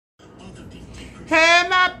Hey,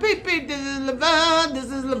 my peepee, this is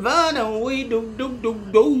Levon, and we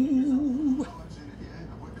do.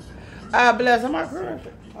 Ah, bless, am I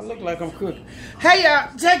crooked? I look like I'm crooked. Hey, y'all,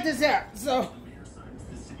 check this out. So,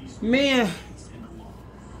 me and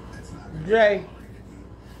Dre,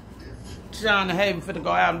 Sean and Haven finna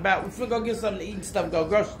go out and about. We finna go get something to eat and stuff, go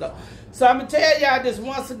grocery store. So, I'm gonna tell y'all this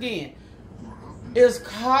once again. It's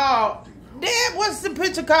called, damn, what's the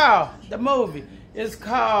picture called? The movie. It's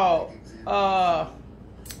called,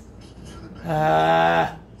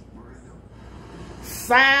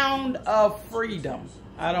 Sound of Freedom.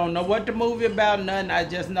 I don't know what the movie about, nothing. I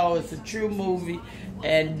just know it's a true movie.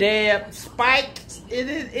 And Deb Spikes,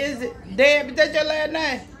 is it Deb? Is that your last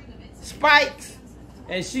name? Spikes.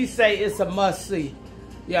 And she say it's a must see,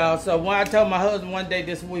 y'all. So when I told my husband one day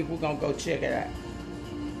this week we're gonna go check it out.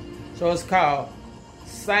 So it's called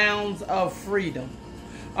Sounds of Freedom.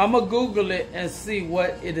 I'm gonna Google it and see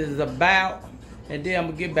what it is about, and then I'm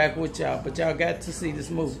gonna get back with y'all. But y'all got to see this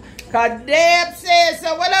movie. Cause Deb said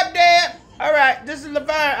so. What up, Deb? All right, this is Levon.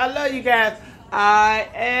 I love you guys. I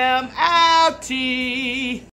am outie.